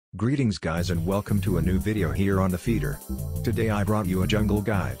Greetings guys and welcome to a new video here on the feeder. Today I brought you a jungle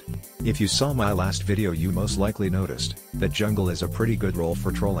guide. If you saw my last video you most likely noticed that jungle is a pretty good role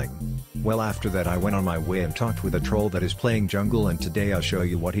for trolling. Well, after that I went on my way and talked with a troll that is playing jungle, and today I'll show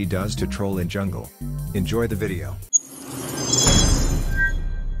you what he does to troll in jungle. Enjoy the video.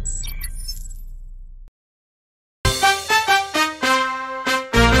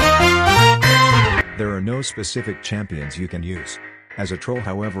 There are no specific champions you can use as a troll,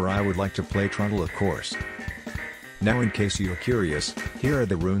 however I would like to play Trundle of course. Now in case you're curious, here are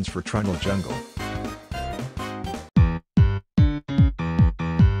the runes for Trundle jungle.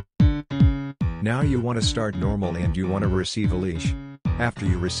 Now you want to start normally and you want to receive a leash. After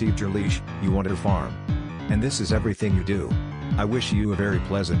you received your leash, you want to farm. And this is everything you do. I wish you a very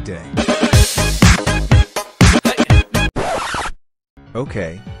pleasant day.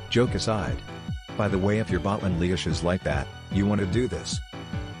 Okay, joke aside. By the way, if your botland leash is like that, you want to do this.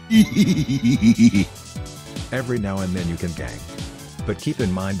 Every now and then you can gank. But keep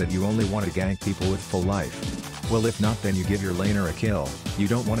in mind that you only want to gank people with full life. Well, if not, then you give your laner a kill. You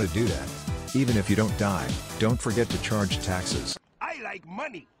don't want to do that. Even if you don't die, don't forget to charge taxes. I like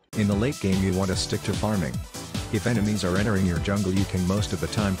money. In the late game you want to stick to farming. If enemies are entering your jungle you can most of the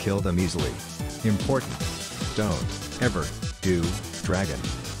time kill them easily. Important. Don't ever do Dragon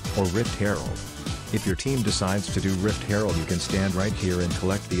or Rift Herald. If your team decides to do Rift Herald you can stand right here and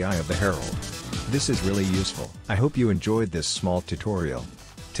collect the Eye of the Herald. This is really useful. I hope you enjoyed this small tutorial.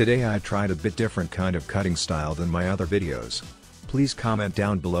 Today I tried a bit different kind of cutting style than my other videos. Please comment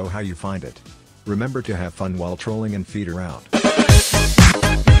down below how you find it. Remember to have fun while trolling and feed around.